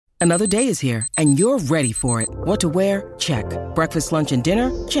Another day is here, and you're ready for it. What to wear? Check. Breakfast, lunch, and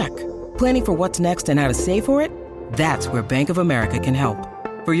dinner? Check. Planning for what's next and how to save for it? That's where Bank of America can help.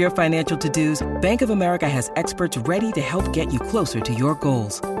 For your financial to-dos, Bank of America has experts ready to help get you closer to your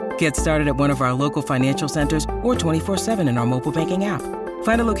goals. Get started at one of our local financial centers or 24/7 in our mobile banking app.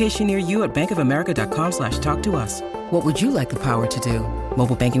 Find a location near you at bankofamerica.com/talktous. What would you like the power to do?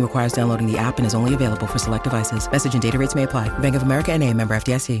 Mobile banking requires downloading the app and is only available for select devices. Message and data rates may apply. Bank of America N.A., member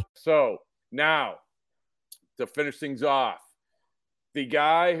FDIC. So now, to finish things off, the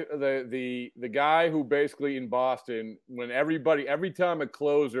guy who basically in Boston, every time a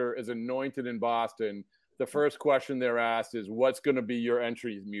closer is anointed in Boston, the first question they're asked is, what's going to be your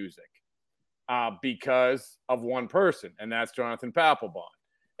entry music? Because of one person, and that's Jonathan Papelbon.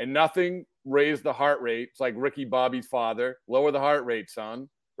 And nothing raised the heart rate. It's like Ricky Bobby's father. Lower the heart rate, son.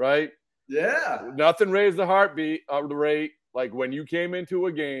 Right? Yeah. Nothing raised the heartbeat of the rate like when you came into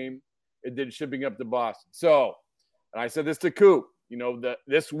a game, it did shipping up to Boston. So, and I said this to Coop,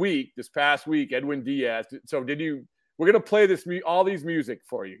 this past week, Edwin Diaz. So we're going to play all these music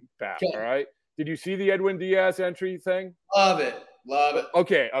for you, Pat. Okay. All right. Did you see the Edwin Diaz entry thing? Love it.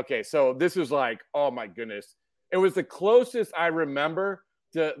 Okay. So this is like, oh my goodness. It was the closest I remember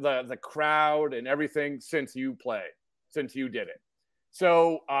to the crowd and everything since you did it.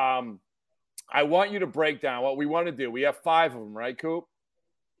 So I want you to break down what we want to do. We have 5 of them, right, Coop?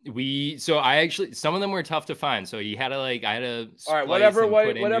 Some of them were tough to find. So I had to all right, whatever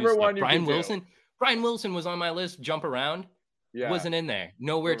one you Brian Wilson. Brian Wilson was on my list. Jump around. Yeah. Wasn't in there.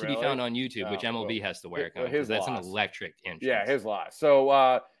 Nowhere to be found on YouTube, which MLB has to work on because that's an electric entrance. Yeah, his loss.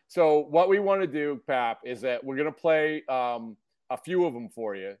 So what we want to do, Pap, is that we're going to play a few of them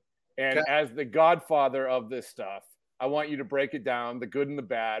for you. And as the godfather of this stuff, I want you to break it down, the good and the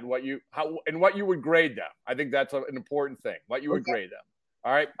bad, what you would grade them. I think that's an important thing, what you would grade them.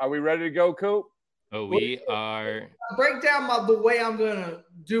 All right. Are we ready to go, Coop? Oh, we are. Break down the way I'm going to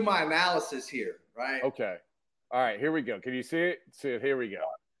do my analysis here, right? Okay. All right, here we go. Can you see it? See it. Here we go.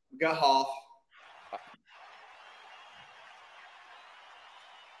 We got Hoff.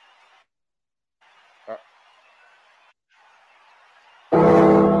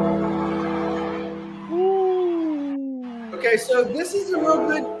 Okay, so this is a real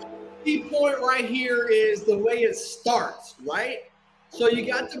good key point right here is the way it starts, right? So you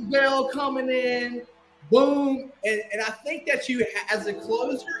got the bell coming in, boom, and I think that you, as a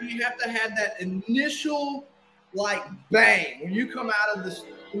closer, you have to have that initial bang when you come out of the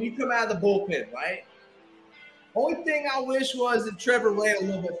bullpen, right? Only thing I wish was that Trevor ran a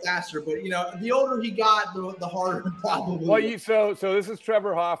little bit faster, but the older he got, the harder it probably. Well, so this is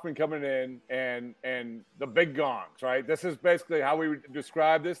Trevor Hoffman coming in and the big gongs, right? This is basically how we would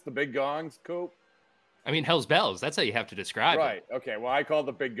describe this, the big gongs, Coop. I mean, hell's bells. That's how you have to describe it. Right. Okay. Well, I call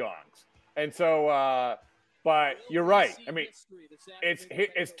the big gongs, and so, but you're right. I mean,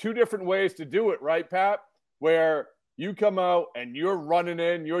 it's 2 different ways to do it, right, Pat? Where you come out and you're running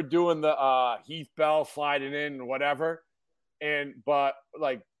in, you're doing the Heath Bell sliding in or whatever. But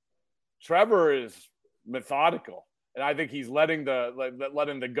Trevor is methodical. And I think he's letting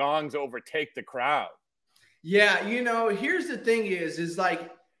the gongs overtake the crowd. Yeah. Here's the thing is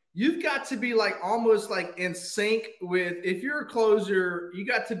you've got to be almost in sync with, if you're a closer, you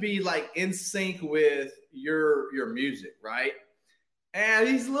got to be in sync with your music, right? And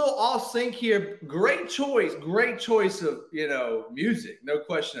he's a little off sync here. Great choice of, music. No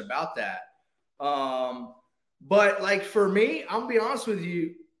question about that. But for me, I'm gonna be honest with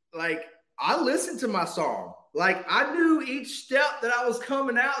you, I listened to my song. I knew each step that I was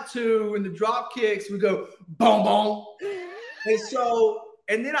coming out to when the drop kicks would go boom, boom.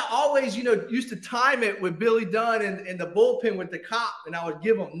 And then I always, used to time it with Billy Dunn and the bullpen with the cop, and I would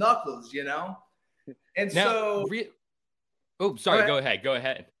give him knuckles, And now, oh, sorry. Go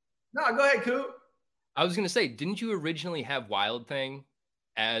ahead. No, go ahead, Coop. I was going to say, didn't you originally have Wild Thing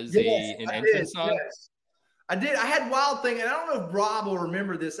as an entrance song? Yes. I did. I had Wild Thing, and I don't know if Rob will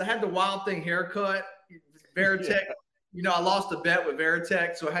remember this. I had the Wild Thing haircut. Veritech, I lost a bet with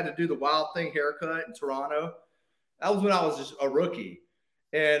Veritech, so I had to do the Wild Thing haircut in Toronto. That was when I was just a rookie.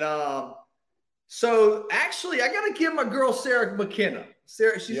 And so actually, I got to give my girl Sarah McKenna.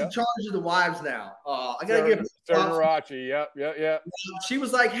 Sarah, she's in charge of the wives now. I got to give Sarah Marachi. Yep. She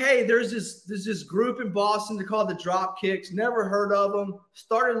was like, hey, there's this group in Boston. They're called the Drop Kicks. Never heard of them.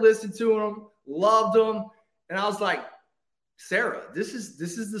 Started listening to them. Loved them. And I was like, Sarah, this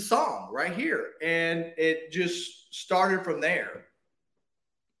is the song right here. And it just started from there.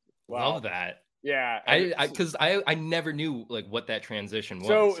 Wow. Love that. Yeah. Because I never knew what that transition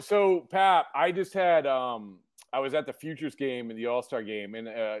was. So Pat, I just had I was at the Futures game in the All-Star game, and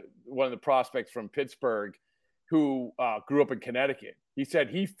one of the prospects from Pittsburgh who grew up in Connecticut, he said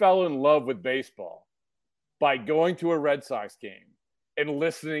he fell in love with baseball by going to a Red Sox game and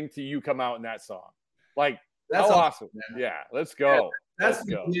listening to you come out in that song. Like, that's awesome. Yeah, let's go. Yeah, that's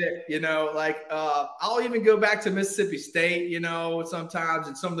legit, you know, like I'll even go back to Mississippi State, you know, sometimes,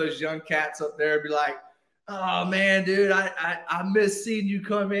 and some of those young cats up there be like, oh man, dude, I miss seeing you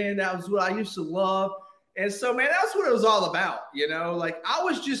come in. That was what I used to love. And so, man, that's what it was all about, you know. Like, I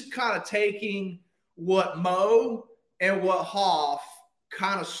was just kind of taking what Mo and what Hoff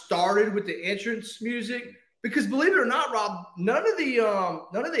kind of started with the entrance music, because believe it or not, Rob, none of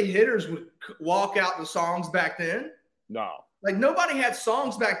the hitters would walk out the songs back then. No, like nobody had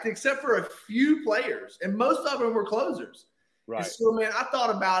songs back then except for a few players, and most of them were closers. Right. And so, man, I thought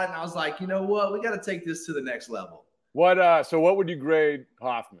about it, and I was like, you know what, we got to take this to the next level. What? So, what would you grade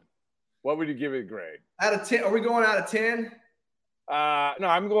Hoffman? What would you give it a grade? Out of 10? Are we going out of 10? No,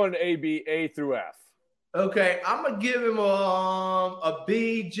 I'm going A through F. Okay, I'm gonna give him a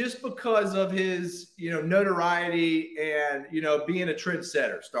B just because of his, you know, notoriety and, you know, being a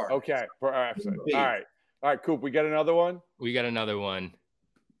trendsetter. Starting. Okay, all right, Coop. We got another one. We got another one.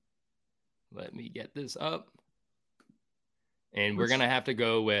 Let me get this up, and we're gonna have to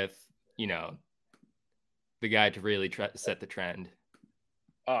go with, you know, the guy to really set the trend.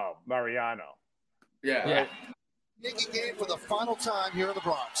 Oh, Mariano. Yeah. Yeah. Yankee game for the final time here in the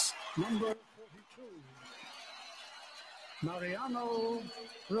Bronx. Number 42, Mariano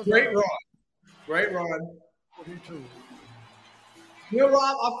Rivera. Great run. 42. You know,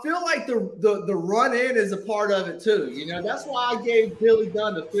 Rob, I feel like the run in is a part of it too. You know, that's why I gave Billy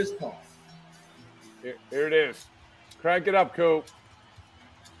Dunn the fist pump. Here it is. Crank it up, Coop.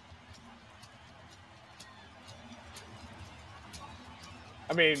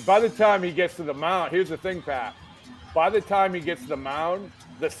 I mean, by the time he gets to the mound, here's the thing, Pat. By the time he gets to the mound,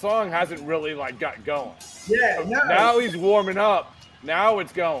 the song hasn't really like got going. Yeah. No. Now he's warming up. Now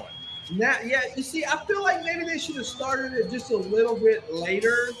it's going. Now, yeah. You see, I feel like maybe they should have started it just a little bit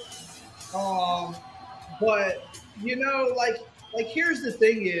later. But you know, like here's the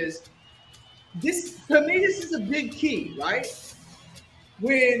thing: is this to me? This is a big key, right?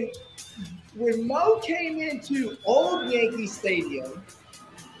 When Mo came into old Yankee Stadium.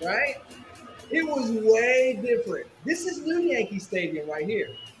 Right? It was way different. This is new Yankee Stadium right here.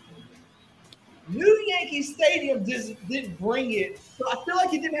 New Yankee Stadium didn't bring it. So I feel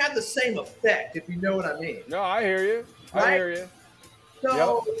like it didn't have the same effect, if you know what I mean. No, I hear you. Right? I hear you.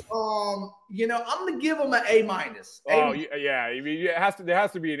 So, you know, I'm going to give them an A-. Oh, yeah. I mean, there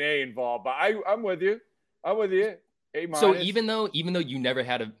has to be an A involved, but I'm with you. I'm with you. A-. So even though you never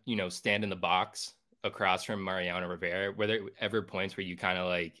had to, you know, stand in the box across from Mariano Rivera, were there ever points where you kind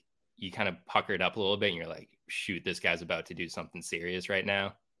of puckered up a little bit and you're like, shoot, this guy's about to do something serious right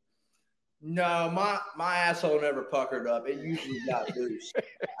now? No, my asshole never puckered up. It usually got loose.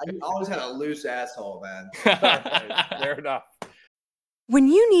 I always had a loose asshole, man. Fair enough. When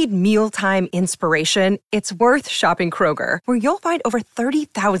you need mealtime inspiration, it's worth shopping Kroger, where you'll find over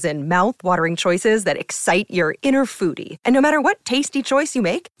 30,000 mouth-watering choices that excite your inner foodie. And no matter what tasty choice you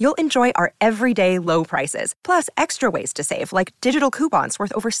make, you'll enjoy our everyday low prices, plus extra ways to save, like digital coupons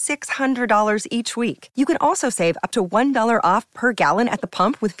worth over $600 each week. You can also save up to $1 off per gallon at the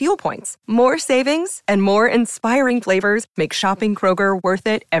pump with fuel points. More savings and more inspiring flavors make shopping Kroger worth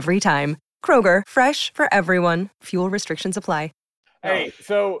it every time. Kroger, fresh for everyone. Fuel restrictions apply. Hey,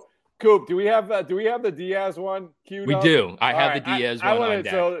 so Coop, do we have the Diaz one queued up? We do. I have the Diaz one on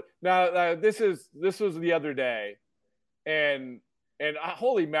deck. So now this was the other day, and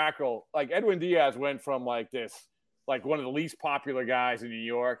holy mackerel! Like Edwin Diaz went from like one of the least popular guys in New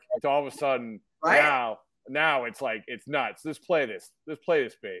York to all of a sudden now it's like it's nuts. Let's play this,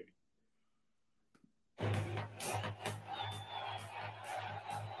 baby.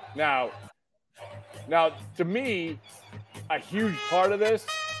 Now, to me, a huge part of this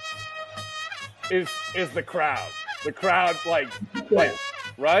is the crowd. The crowd, like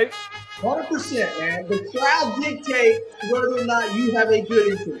right? 100%, man. The crowd dictates whether or not you have a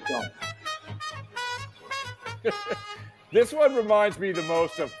good entrance song. This one reminds me the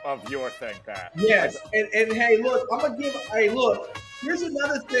most of your thing, Pat. Yes, and hey, look, here's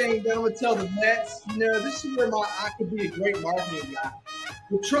another thing that I'm gonna tell the Mets. You know, this is where I could be a great marketing guy.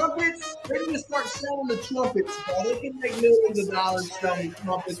 The trumpets, they need to start selling the trumpets. Bro. They can make millions of dollars selling the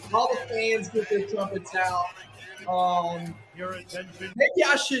trumpets. All the fans get their trumpets out. Your attention. Maybe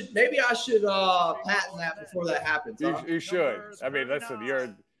I should patent that before that happens. Huh? You should. I mean,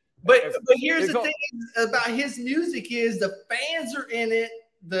 listen, But here's the thing about his music is the fans are in it.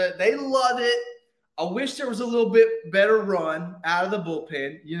 They love it. I wish there was a little bit better run out of the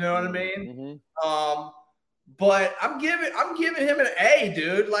bullpen. You know what I mean? Mm-hmm. But I'm giving him an A,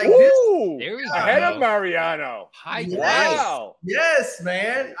 dude. Like Ooh, there we go. Ahead of Mariano. High Wow. Yes,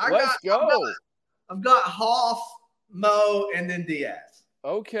 man. Let's go. I've got Hoff, Mo, and then Diaz.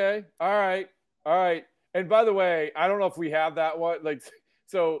 Okay. All right. And by the way, I don't know if we have that one. Like,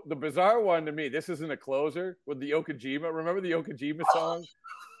 so the bizarre one to me, this isn't a closer with the Okajima. Remember the Okajima song?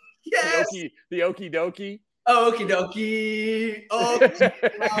 Yes. The Okie Dokie. Oh, okie dokie. Oh,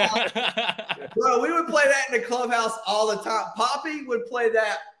 bro, we would play that in the clubhouse all the time. Poppy would play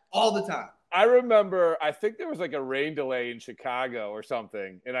that all the time. I remember, I think there was like a rain delay in Chicago or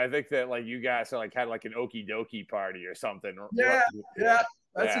something. And I think that like you guys like had like an Okie Dokie party or something. Yeah.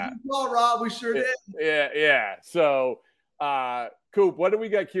 That's a good call, Rob. We sure did. Yeah. So, Coop, what do we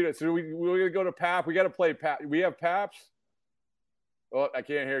got queued up? So we're going to go to Pap. We got to play Pap. We have Paps? Oh, I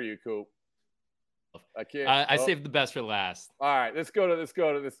can't hear you, Coop. I can't. I saved the best for last. All right, let's go to this.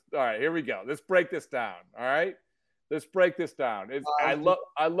 All right, here we go. Let's break this down. All right, let's break this down. I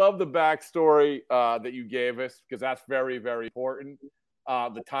love the backstory that you gave us because that's very, very important.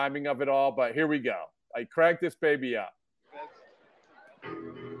 The timing of it all. But here we go. I crank this baby up.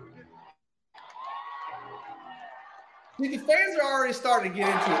 See, the fans are already starting to get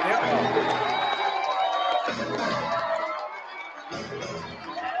into it now.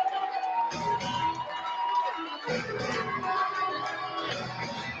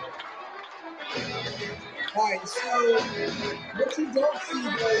 All right, so what you don't see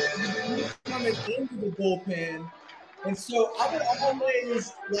though is coming into the bullpen, and so I would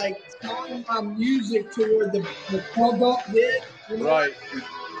always like time my music toward the pump up hit, you know? Right?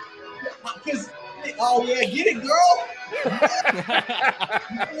 Because get it, girl. You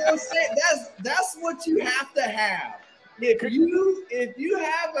know what I'm saying? That's what you have to have. If you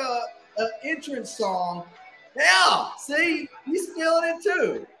have a entrance song, see, he's feeling it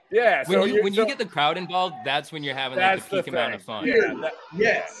too. Yeah. When you get the crowd involved, that's when you're having like the peak amount of fun. Yeah,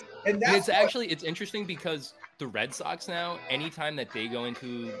 yes. And it's interesting because the Red Sox now, anytime that they go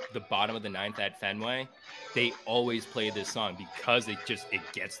into the bottom of the ninth at Fenway, they always play this song because it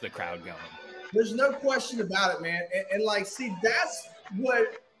gets the crowd going. There's no question about it, man. And like, see, that's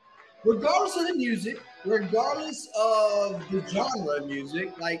what, regardless of the music, regardless of the genre of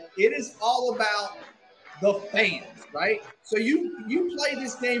music, like it is all about the fans, right? So you play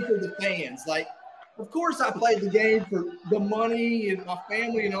this game for the fans. Like, of course I played the game for the money and my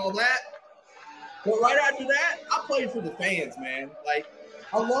family and all that. But right after that, I played for the fans, man. Like,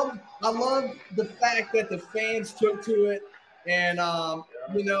 I love the fact that the fans took to it. And,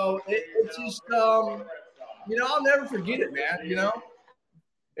 it's just, I'll never forget it, man, you know?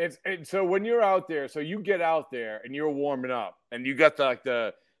 So when you're out there, so you get out there and you're warming up and you got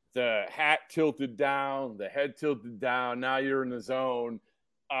the hat tilted down, the head tilted down. Now you're in the zone.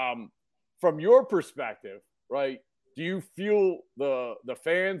 From your perspective, right? Do you feel the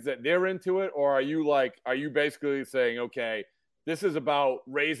fans that they're into it, or are you basically saying, okay, this is about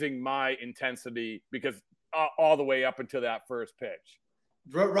raising my intensity because all the way up until that first pitch?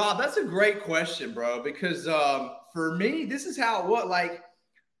 Rob, that's a great question, bro. Because for me, this is how it was. Like,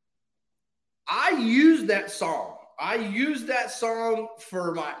 I use that song. I use that song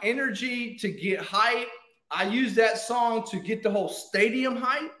for my energy to get hype. I use that song to get the whole stadium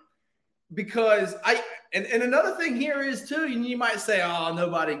hype because and another thing here is too, you might say, oh,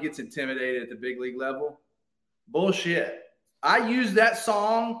 nobody gets intimidated at the big league level. Bullshit. I use that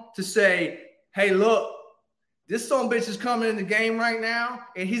song to say, hey, look, this son bitch is coming in the game right now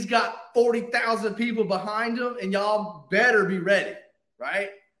and he's got 40,000 people behind him and y'all better be ready, right?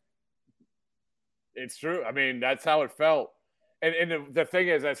 It's true. I mean, that's how it felt. And the thing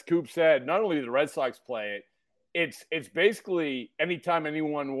is, as Coop said, not only do the Red Sox play it, it's basically anytime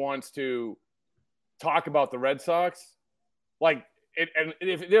anyone wants to talk about the Red Sox, like and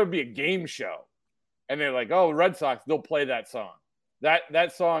if there would be a game show and they're like, oh, the Red Sox, they'll play that song.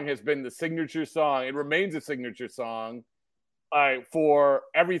 That song has been the signature song. It remains a signature song for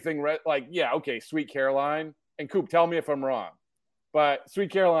everything. Sweet Caroline. And Coop, tell me if I'm wrong. But Sweet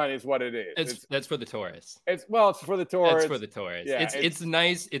Caroline is what it is. That's for the tourists. It's for the tourists. It's for the tourists. Yeah, it's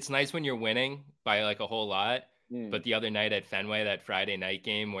nice. It's nice when you're winning by like a whole lot. Mm. But the other night at Fenway, that Friday night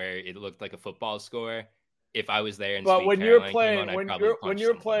game where it looked like a football score, if I was there and when you're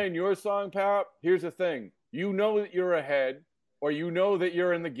playing your song, Pap, here's the thing: you know that you're ahead, or you know that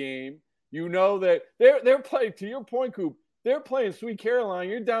you're in the game. You know that they're playing. To your point, Coop, they're playing Sweet Caroline.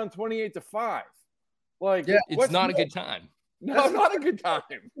 You're down 28-5. Like, yeah, it's not a good time. No, not a good time.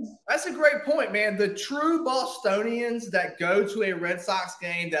 That's a great point, man. The true Bostonians that go to a Red Sox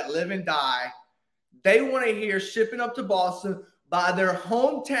game that live and die, they want to hear Shipping Up to Boston by their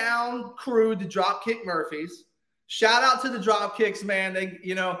hometown crew, the Dropkick Murphys. Shout out to the Dropkicks, man.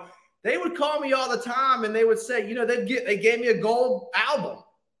 They would call me all the time and they would say, they gave me a gold album,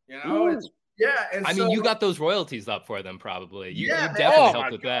 And I mean, you got those royalties up for them probably. You definitely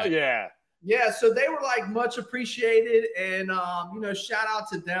helped with that. Yeah. Yeah, so they were like much appreciated, and shout out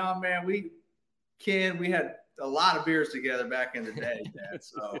to them, man. We had a lot of beers together back in the day, man.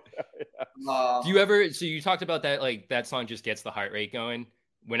 So, do you ever? So you talked about that, like that song just gets the heart rate going.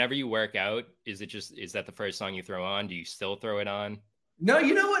 Whenever you work out, is that the first song you throw on? Do you still throw it on? No,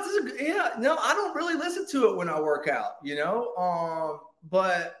 you know what? I don't really listen to it when I work out.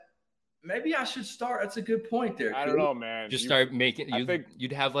 But maybe I should start. That's a good point there. I don't know, man. Just start making.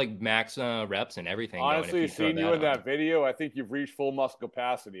 You'd have like max reps and everything. Honestly, seeing you in that video, I think you've reached full muscle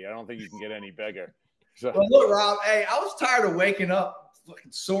capacity. I don't think you can get any bigger. So. Well, look, Rob. Hey, I was tired of waking up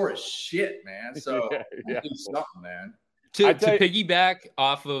fucking sore as shit, man. So do something, man. To piggyback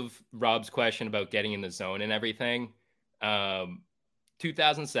off of Rob's question about getting in the zone and everything,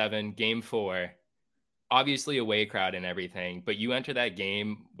 2007 Game 4. Obviously away crowd and everything, but you enter that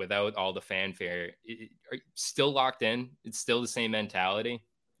game without all the fanfare. Are you still locked in? It's still the same mentality?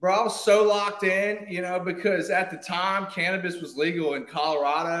 Bro, I was so locked in, because at the time cannabis was legal in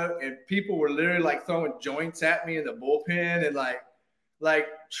Colorado and people were literally like throwing joints at me in the bullpen and I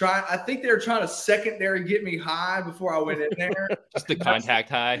think they were trying to secondary get me high before I went in there. Just the contact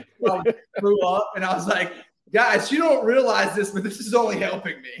high. I grew up and I was like, guys, you don't realize this, but this is only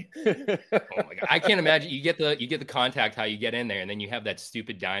helping me. Oh my God. I can't imagine. You get the contact how you get in there and then you have that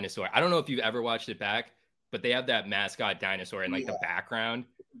stupid dinosaur. I don't know if you've ever watched it back, but they have that mascot dinosaur in the background.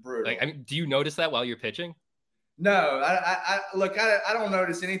 Brutal. Do you notice that while you're pitching? No, I don't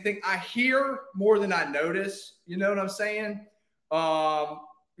notice anything. I hear more than I notice. You know what I'm saying? I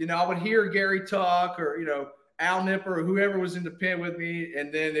would hear Gary talk or, Al Nipper or whoever was in the pen with me,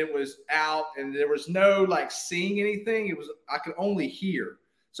 and then it was out, and there was no seeing anything. I could only hear.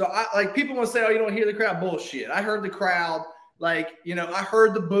 So people want to say, "Oh, you don't hear the crowd." Bullshit. I heard the crowd. I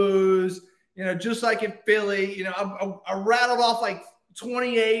heard the boos. Just like in Philly. I rattled off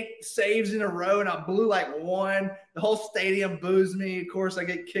 28 saves in a row, and I blew one. The whole stadium boos me. Of course, I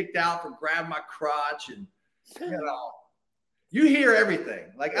get kicked out for grabbing my crotch, and you hear everything.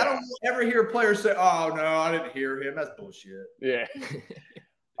 I don't ever hear players say, "Oh, no, I didn't hear him." That's bullshit. Yeah.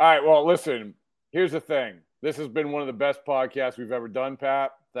 All right. Well, listen, here's the thing. This has been one of the best podcasts we've ever done,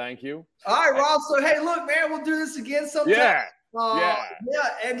 Pat. Thank you. All right, Rob. So, hey, look, man, we'll do this again sometime. Yeah. Yeah.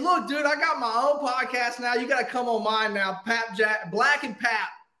 And look, dude, I got my own podcast now. You got to come on mine now. Blackjack and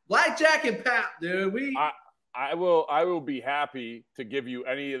Pap, dude. I will be happy to give you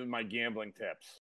any of my gambling tips.